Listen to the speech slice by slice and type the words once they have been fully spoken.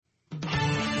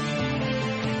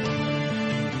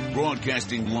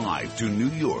Broadcasting live to New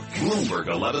York, Bloomberg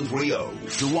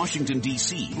 1130. To Washington,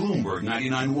 D.C., Bloomberg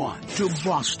 99.1. To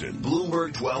Boston,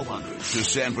 Bloomberg 1200. To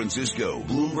San Francisco,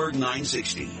 Bloomberg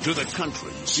 960. To the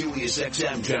country, Sirius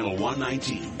XM Channel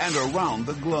 119. And around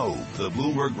the globe, the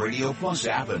Bloomberg Radio Plus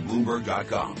app and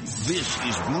Bloomberg.com. This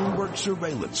is Bloomberg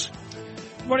Surveillance.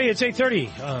 Good morning, it's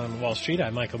 8:30 on Wall Street.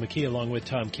 I'm Michael McKee along with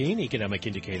Tom Keene, Economic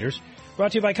Indicators.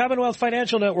 Brought to you by Commonwealth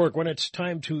Financial Network. When it's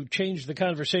time to change the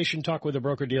conversation, talk with a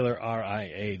broker-dealer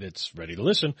RIA that's ready to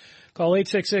listen. Call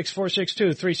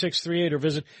 866-462-3638 or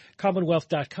visit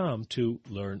Commonwealth.com to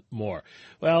learn more.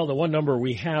 Well, the one number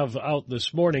we have out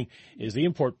this morning is the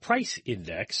Import Price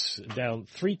Index, down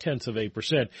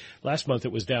 0.3%. Last month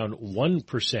it was down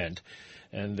 1%.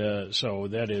 And so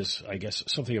that is, I guess,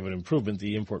 something of an improvement.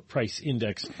 The import price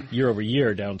index year over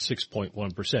year down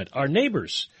 6.1%. Our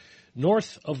neighbors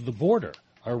north of the border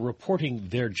are reporting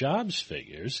their jobs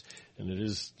figures, and it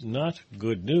is not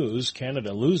good news.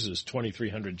 Canada loses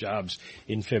 2,300 jobs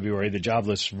in February. The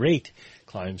jobless rate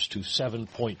climbs to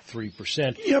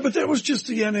 7.3%. Yeah, but that was just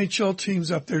the NHL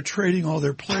teams up there trading all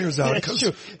their players out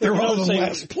because they're all in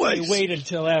last place. They wait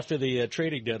until after the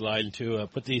trading deadline to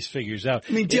put these figures out.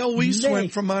 I mean, Dale Weiss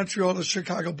went from Montreal to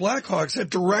Chicago Blackhawks. That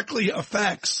directly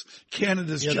affects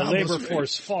Canada's jobless rate. The labor rate.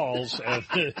 force falls and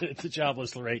the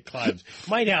jobless rate climbs.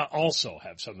 Might also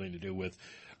have something to do with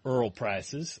Earl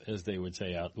prices, as they would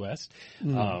say out west.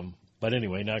 But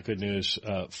anyway, not good news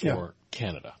for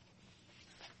Canada.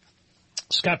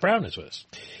 Scott Brown is with us.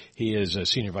 He is a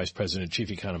Senior Vice President,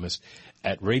 Chief Economist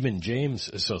at Raymond James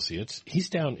Associates. He's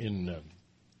down in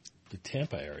the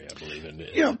Tampa area, I believe. And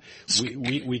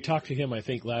we talked to him, I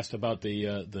think, last about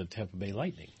the Tampa Bay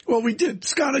Lightning. Well, we did.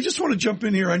 Scott, I just want to jump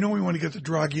in here. I know we want to get to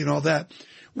Draghi and all that.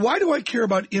 Why do I care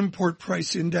about import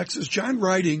price indexes? John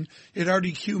Riding at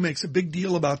RDQ makes a big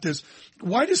deal about this.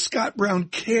 Why does Scott Brown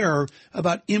care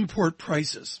about import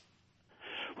prices?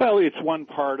 Well, it's one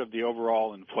part of the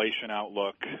overall inflation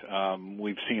outlook.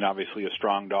 We've seen, obviously, a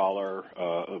strong dollar,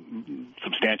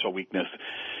 substantial weakness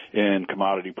in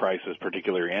commodity prices,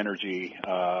 particularly energy,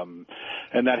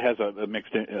 and that has a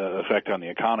mixed effect on the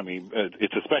economy.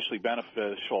 It's especially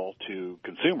beneficial to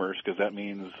consumers because that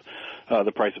means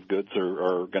the price of goods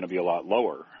are going to be a lot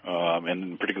lower,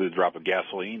 and particularly the drop of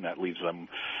gasoline, that leaves them,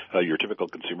 your typical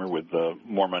consumer, with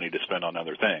more money to spend on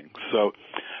other things. So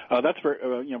that's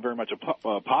very much a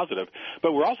positive.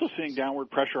 But we're also seeing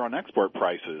downward pressure on export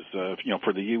prices.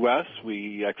 For the U.S.,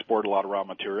 we export a lot of raw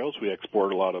materials. We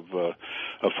export a lot of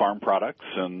farm products,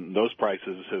 and those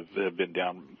prices have been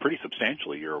down pretty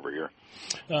substantially year over year.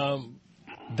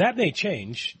 That may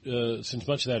change, since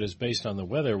much of that is based on the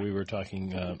weather. We were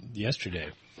talking yesterday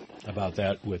about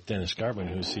that with Dennis Gartman,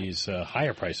 who sees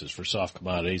higher prices for soft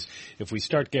commodities. If we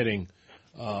start getting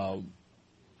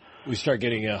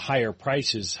higher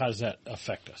prices, how does that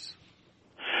affect us?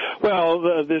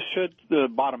 Well, this should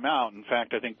bottom out. In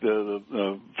fact, I think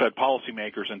the Fed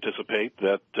policymakers anticipate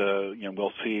that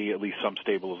we'll see at least some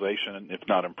stabilization, if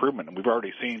not improvement. And we've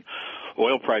already seen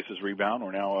oil prices rebound.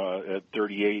 We're now at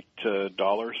 $38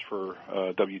 for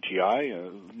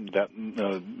WTI. That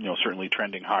certainly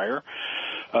trending higher.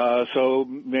 So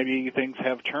maybe things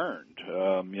have turned.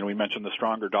 We mentioned the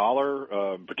stronger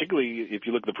dollar, particularly if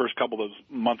you look at the first couple of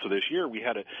months of this year, we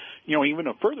had even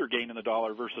a further gain in the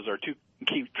dollar versus our two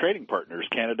key trading partners,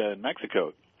 Canada and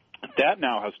Mexico. That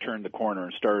now has turned the corner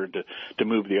and started to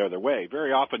move the other way.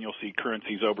 Very often you'll see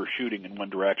currencies overshooting in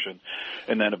one direction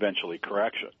and then eventually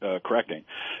correcting.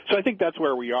 So I think that's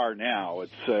where we are now.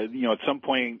 It's, at some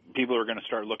point people are going to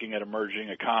start looking at emerging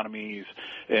economies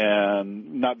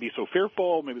and not be so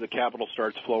fearful. Maybe the capital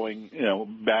starts flowing,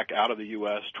 back out of the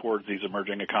U.S. towards these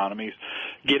emerging economies.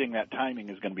 Getting that timing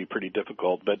is going to be pretty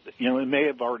difficult, but, it may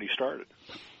have already started.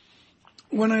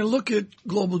 When I look at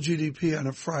global GDP on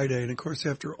a Friday, and of course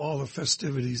after all the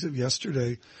festivities of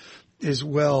yesterday as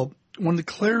well, one of the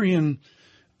clarion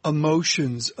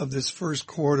emotions of this first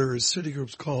quarter is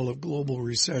Citigroup's call of global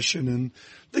recession and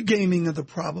the gaming of the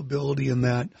probability in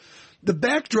that. The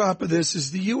backdrop of this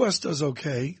is the U.S. does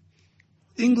okay.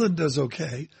 England does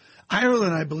okay.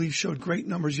 Ireland, I believe, showed great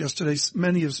numbers yesterday.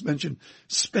 Many have mentioned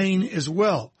Spain as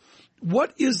well.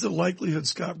 What is the likelihood,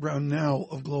 Scott Brown, now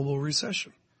of global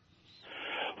recession?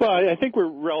 Well, I think we're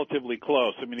relatively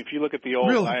close. I mean, if you look at the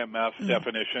old IMF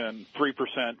definition, 3%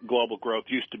 global growth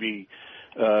used to be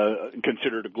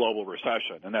considered a global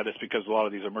recession, and that is because a lot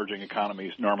of these emerging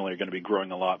economies normally are going to be growing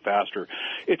a lot faster.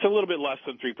 It's a little bit less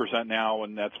than 3% now,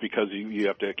 and that's because you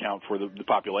have to account for the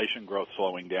population growth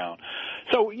slowing down.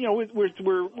 So,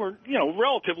 we're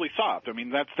relatively soft. I mean,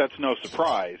 that's no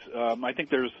surprise. I think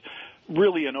there's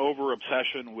really an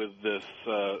over-obsession with this,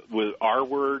 with our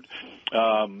word.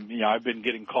 I've been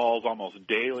getting calls almost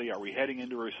daily. Are we heading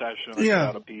into a recession? I put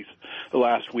out a piece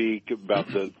last week about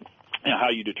how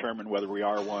you determine whether we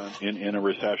are one in a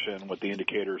recession, what the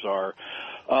indicators are.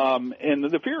 And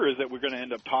the fear is that we're going to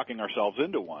end up talking ourselves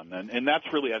into one. And that's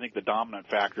really, I think, the dominant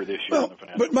factor this year in the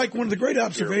financial. But, Mike, one of the great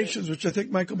observations, which I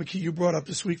think, Michael McKee, you brought up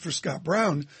this week for Scott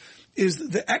Brown, is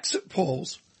the exit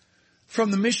polls from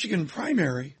the Michigan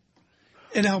primary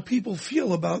and how people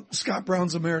feel about Scott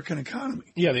Brown's American economy.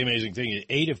 Yeah, the amazing thing is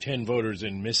 8 of 10 voters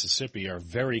in Mississippi are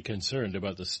very concerned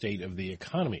about the state of the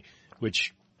economy,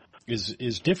 which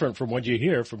is different from what you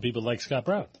hear from people like Scott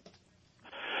Brown.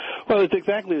 Well, it's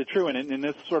exactly true, and in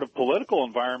this sort of political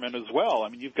environment as well. I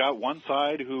mean, you've got one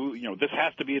side who, this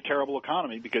has to be a terrible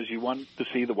economy because you want to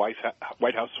see the White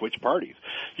House switch parties.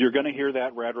 You're going to hear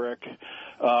that rhetoric.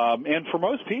 And for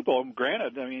most people,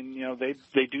 granted, I mean,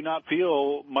 they do not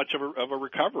feel much of a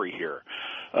recovery here.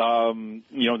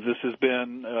 This has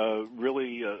been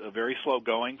really a very slow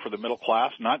going for the middle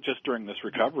class, not just during this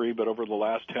recovery, but over the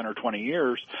last 10 or 20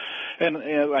 years. And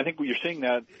I think you're seeing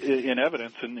that in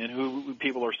evidence in who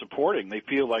people are supporting. They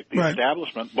feel like the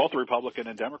establishment, both Republican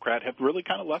and Democrat, have really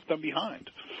kind of left them behind.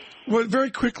 Well,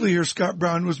 very quickly here, Scott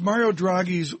Brown, was Mario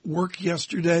Draghi's work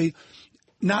yesterday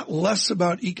not less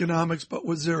about economics, but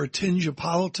was there a tinge of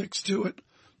politics to it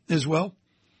as well?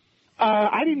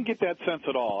 I didn't get that sense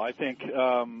at all. I think,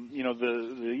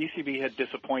 the ECB had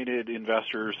disappointed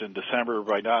investors in December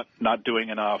by not doing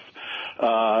enough.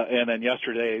 And then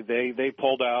yesterday they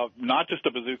pulled out not just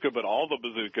a bazooka, but all the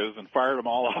bazookas and fired them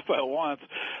all off at once.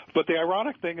 But the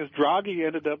ironic thing is Draghi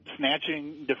ended up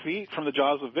snatching defeat from the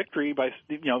jaws of victory by,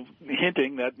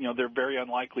 hinting that, they're very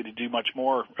unlikely to do much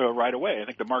more right away. I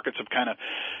think the markets have kind of,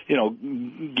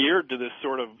 geared to this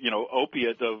sort of,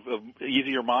 opiate of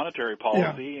easier monetary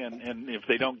policy. Yeah. And if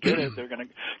they don't get it, they're going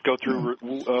to go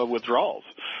through withdrawals.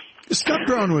 Scott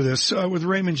Brown with us, with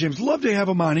Raymond James. Love to have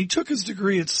him on. He took his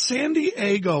degree at San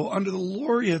Diego under the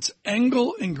laureates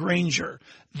Engel and Granger.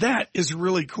 That is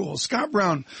really cool. Scott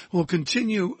Brown will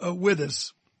continue with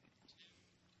us.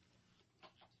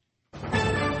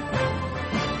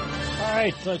 All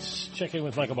right, let's check in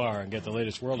with Michael Barr and get the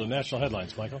latest world and national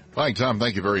headlines. Michael? Hi, Tom.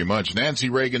 Thank you very much.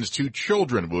 Nancy Reagan's 2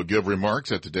 children will give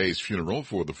remarks at today's funeral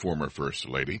for the former First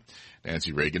Lady.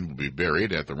 Nancy Reagan will be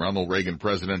buried at the Ronald Reagan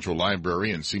Presidential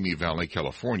Library in Simi Valley,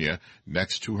 California,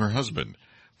 next to her husband.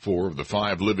 4 of the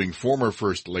 5 living former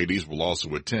First Ladies will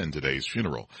also attend today's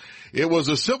funeral. It was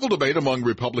a civil debate among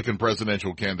Republican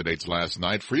presidential candidates last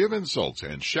night, free of insults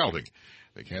and shouting.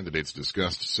 The candidates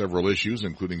discussed several issues,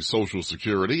 including Social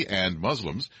Security and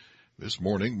Muslims. This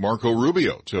morning, Marco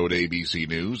Rubio told ABC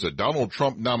News a Donald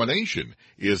Trump nomination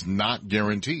is not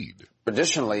guaranteed.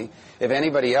 Traditionally, if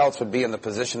anybody else would be in the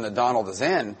position that Donald is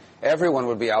in, everyone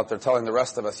would be out there telling the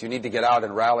rest of us, you need to get out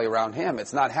and rally around him.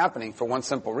 It's not happening for one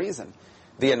simple reason.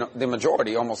 The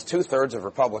majority, almost 2/3 of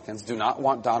Republicans, do not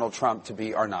want Donald Trump to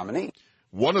be our nominee.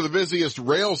 One of the busiest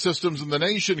rail systems in the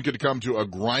nation could come to a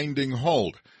grinding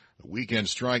halt. The weekend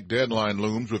strike deadline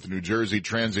looms with New Jersey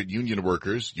Transit union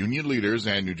workers. Union leaders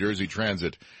and New Jersey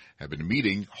Transit have been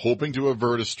meeting, hoping to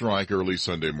avert a strike early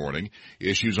Sunday morning.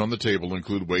 Issues on the table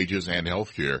include wages and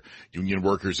health care. Union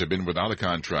workers have been without a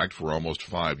contract for almost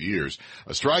 5 years.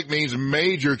 A strike means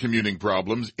major commuting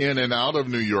problems in and out of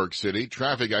New York City.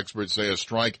 Traffic experts say a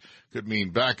strike could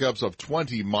mean backups of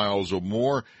 20 miles or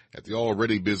more at the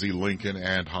already busy Lincoln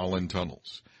and Holland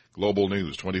tunnels. Global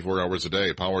news 24 hours a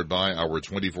day, powered by our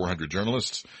 2,400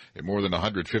 journalists in more than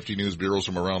 150 news bureaus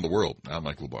from around the world. I'm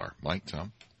Michael Barr. Mike,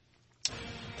 Tom.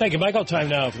 Thank you, Michael. Time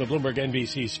now for the Bloomberg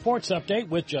NBC Sports Update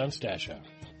with John Stashow.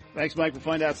 Thanks, Mike. We'll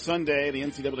find out Sunday. The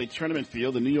NCAA tournament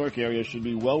field, the New York area, should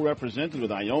be well represented with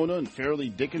Iona and Fairleigh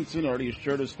Dickinson already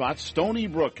assured of spots. Stony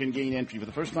Brook can gain entry for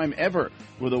the first time ever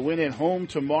with a win at home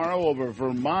tomorrow over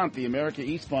Vermont. The America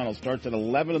East Final starts at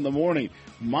 11 in the morning.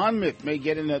 Monmouth may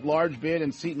get in at large bid,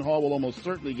 and Seton Hall will almost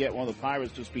certainly get one. The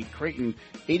Pirates just beat Creighton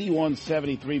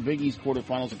 81-73. Big East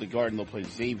quarterfinals at the Garden. They'll play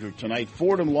Xavier tonight.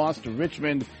 Fordham lost to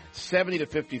Richmond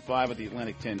 70-55 at the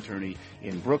Atlantic 10 tourney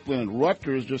in Brooklyn. And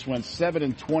Rutgers just went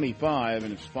 7-25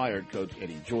 and expired coach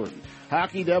Eddie Jordan.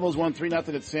 Hockey Devils won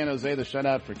 3-0 at San Jose. The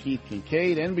shutout for Keith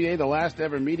Kincaid. NBA, the last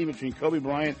ever meeting between Kobe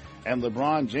Bryant and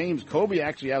LeBron James. Kobe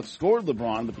actually outscored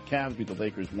LeBron, but the Cavs beat the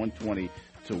Lakers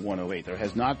 120-108. There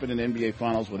has not been an NBA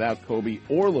Finals without Kobe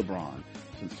or LeBron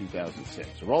since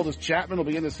 2006. Aroldis Chapman will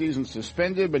begin the season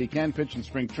suspended, but he can pitch in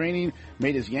spring training.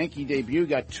 Made his Yankee debut,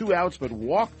 got 2 outs, but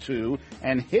walked 2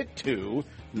 and hit 2.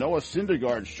 Noah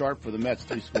Syndergaard sharp for the Mets,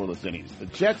 3 scoreless innings. The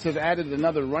Jets have added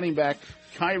another running back,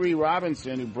 Kyrie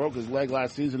Robinson, who broke his leg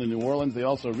last season in New Orleans. They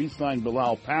also re-signed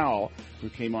Bilal Powell, who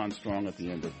came on strong at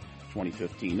the end of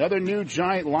 2015. Another new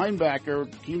Giant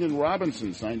linebacker, Keenan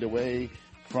Robinson, signed away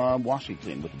from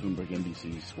Washington with the Bloomberg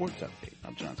NBC Sports Update.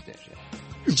 I'm John Stashak.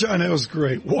 John, that was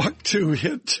great. Walk 2,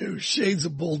 hit 2, shades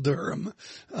of Bull Durham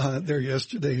there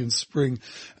yesterday in spring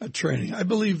training. I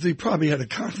believe they probably had a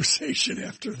conversation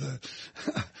after the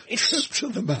trip to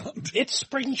the mound. It's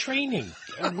spring training.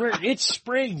 It's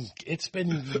spring. It's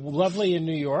been lovely in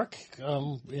New York.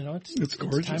 It's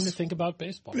gorgeous. It's time to think about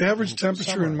baseball. The average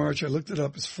temperature in March, I looked it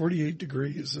up, is 48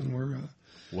 degrees, and we're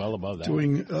well above that.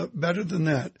 Doing better than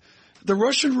that. The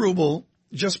Russian ruble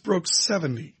just broke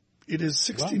 70. It is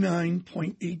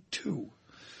 69.82.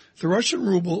 The Russian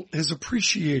ruble has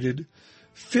appreciated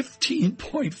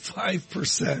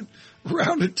 15.5%,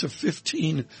 rounded to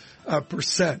 15%.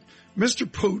 Mr.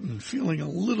 Putin feeling a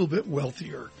little bit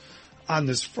wealthier on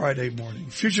this Friday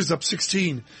morning. Futures up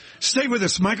 16. Stay with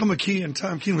us. Michael McKee and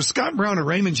Tom Keene with Scott Brown and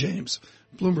Raymond James.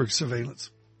 Bloomberg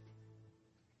Surveillance.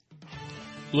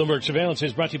 Bloomberg Surveillance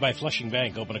is brought to you by Flushing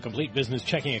Bank. Open a complete business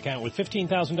checking account with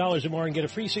 $15,000 or more and get a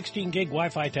free 16-gig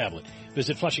Wi-Fi tablet.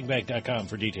 Visit flushingbank.com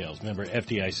for details. Member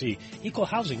FDIC, equal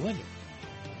housing lender.